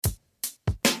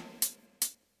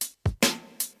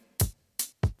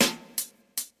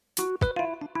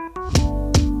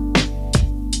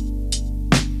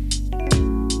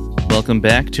Welcome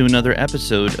back to another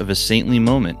episode of A Saintly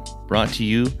Moment, brought to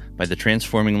you by the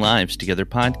Transforming Lives Together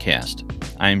podcast.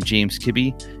 I am James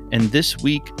Kibbe, and this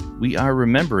week we are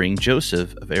remembering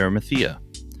Joseph of Arimathea.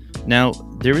 Now,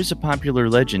 there is a popular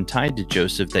legend tied to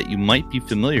Joseph that you might be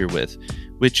familiar with,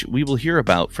 which we will hear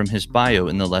about from his bio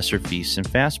in the Lesser Feasts and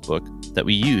Fast book that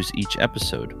we use each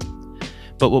episode.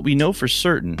 But what we know for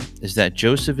certain is that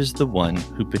Joseph is the one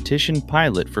who petitioned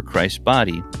Pilate for Christ's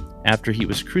body after he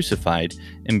was crucified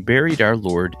and buried our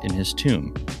Lord in his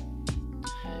tomb.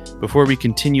 Before we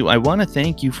continue, I want to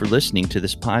thank you for listening to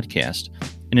this podcast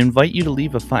and invite you to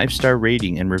leave a 5-star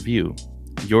rating and review.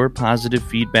 Your positive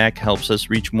feedback helps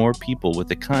us reach more people with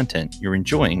the content you're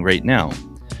enjoying right now.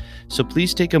 So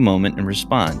please take a moment and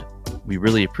respond. We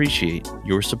really appreciate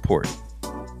your support.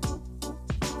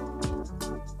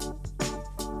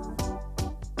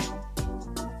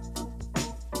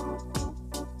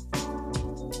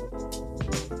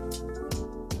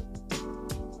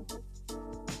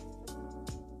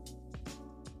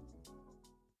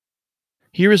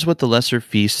 Here is what the Lesser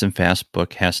Feasts and Fast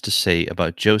book has to say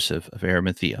about Joseph of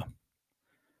Arimathea.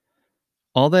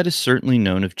 All that is certainly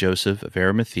known of Joseph of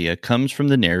Arimathea comes from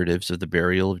the narratives of the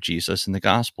burial of Jesus in the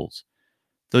Gospels.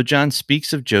 Though John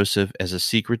speaks of Joseph as a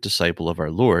secret disciple of our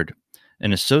Lord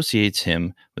and associates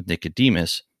him with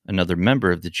Nicodemus, another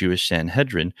member of the Jewish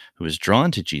Sanhedrin who was drawn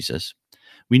to Jesus,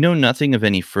 we know nothing of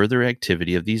any further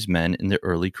activity of these men in the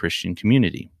early Christian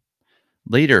community.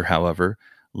 Later, however,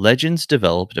 legends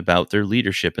developed about their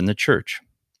leadership in the church.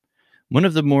 One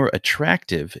of the more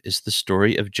attractive is the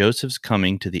story of Joseph's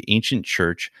coming to the ancient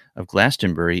church of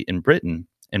Glastonbury in Britain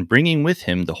and bringing with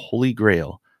him the Holy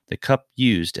Grail, the cup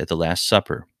used at the Last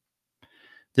Supper.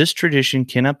 This tradition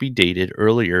cannot be dated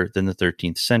earlier than the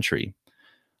 13th century.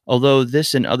 Although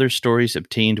this and other stories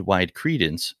obtained wide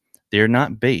credence, they are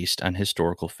not based on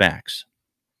historical facts.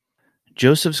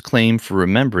 Joseph's claim for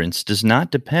remembrance does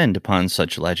not depend upon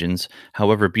such legends,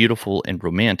 however beautiful and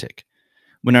romantic.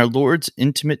 When our Lord's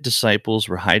intimate disciples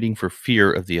were hiding for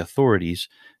fear of the authorities,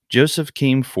 Joseph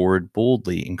came forward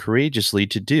boldly and courageously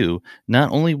to do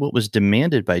not only what was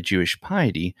demanded by Jewish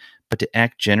piety, but to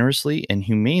act generously and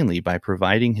humanely by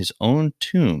providing his own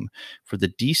tomb for the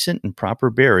decent and proper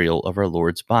burial of our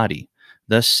Lord's body,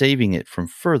 thus saving it from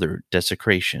further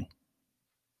desecration.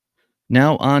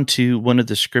 Now on to one of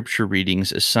the scripture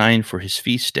readings assigned for his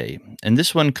feast day, and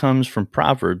this one comes from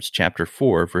Proverbs chapter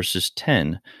 4, verses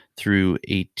 10 through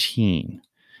 18.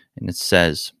 And it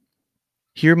says,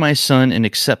 "Hear, my son, and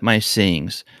accept my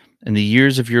sayings, and the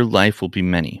years of your life will be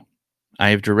many.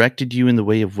 I have directed you in the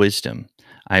way of wisdom.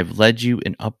 I have led you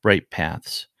in upright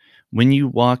paths. When you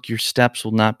walk, your steps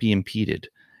will not be impeded,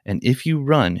 and if you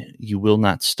run, you will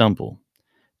not stumble.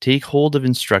 Take hold of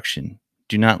instruction.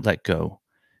 Do not let go.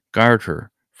 Guard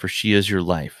her, for she is your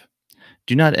life.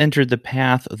 Do not enter the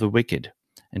path of the wicked,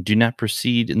 and do not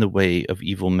proceed in the way of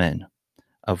evil men.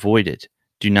 Avoid it.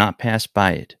 Do not pass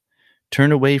by it.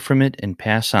 Turn away from it and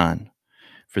pass on.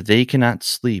 For they cannot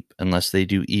sleep unless they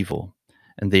do evil,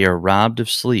 and they are robbed of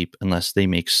sleep unless they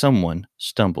make someone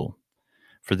stumble.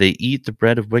 For they eat the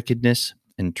bread of wickedness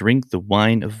and drink the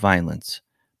wine of violence.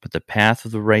 But the path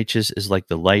of the righteous is like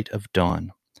the light of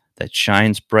dawn, that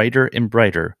shines brighter and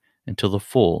brighter until the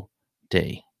full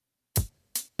day."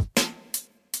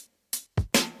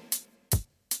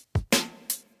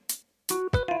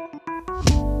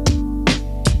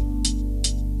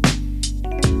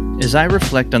 As I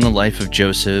reflect on the life of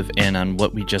Joseph and on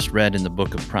what we just read in the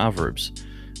book of Proverbs,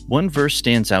 one verse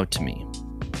stands out to me.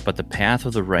 "But the path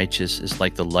of the righteous is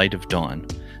like the light of dawn,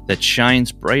 that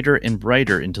shines brighter and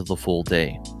brighter into the full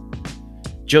day."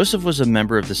 Joseph was a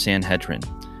member of the Sanhedrin,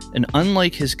 and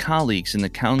unlike his colleagues in the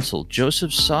council,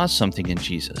 Joseph saw something in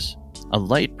Jesus, a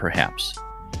light perhaps.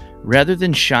 Rather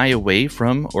than shy away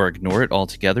from or ignore it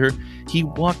altogether, he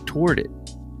walked toward it.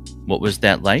 What was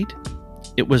that light?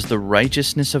 It was the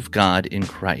righteousness of God in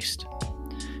Christ.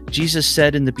 Jesus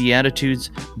said in the Beatitudes,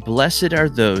 "Blessed are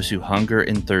those who hunger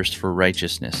and thirst for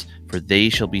righteousness, for they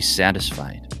shall be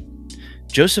satisfied."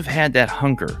 Joseph had that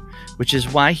hunger, which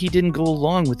is why he didn't go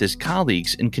along with his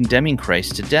colleagues in condemning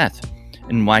Christ to death,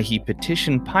 and why he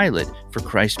petitioned Pilate for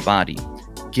Christ's body,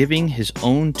 giving his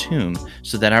own tomb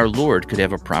so that our Lord could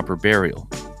have a proper burial.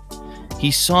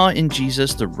 He saw in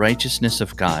Jesus the righteousness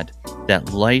of God,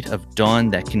 that light of dawn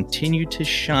that continued to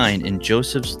shine in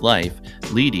Joseph's life,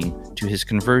 leading to his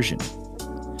conversion.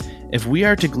 If we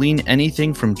are to glean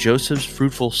anything from Joseph's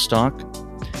fruitful stalk,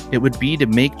 it would be to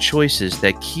make choices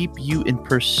that keep you in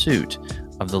pursuit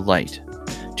of the light,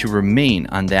 to remain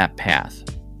on that path.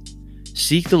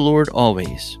 Seek the Lord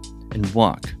always and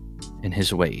walk in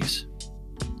his ways.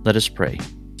 Let us pray.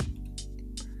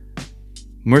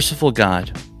 Merciful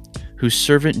God, whose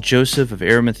servant Joseph of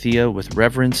Arimathea with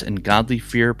reverence and godly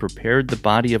fear prepared the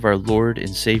body of our Lord and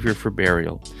Savior for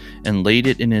burial and laid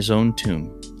it in his own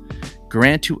tomb,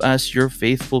 grant to us, your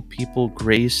faithful people,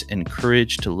 grace and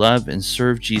courage to love and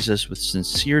serve Jesus with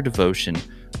sincere devotion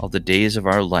all the days of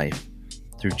our life.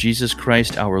 Through Jesus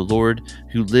Christ our Lord,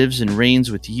 who lives and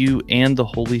reigns with you and the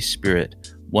Holy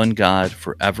Spirit, one God,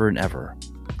 forever and ever.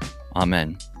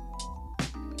 Amen.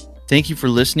 Thank you for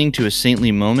listening to A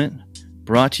Saintly Moment,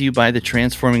 brought to you by the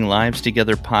Transforming Lives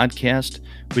Together podcast,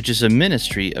 which is a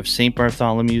ministry of St.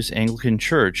 Bartholomew's Anglican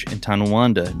Church in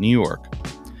Tonawanda, New York.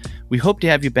 We hope to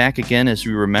have you back again as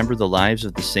we remember the lives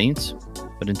of the saints,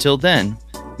 but until then,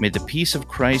 may the peace of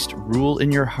Christ rule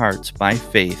in your hearts by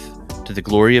faith, to the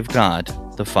glory of God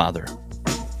the Father.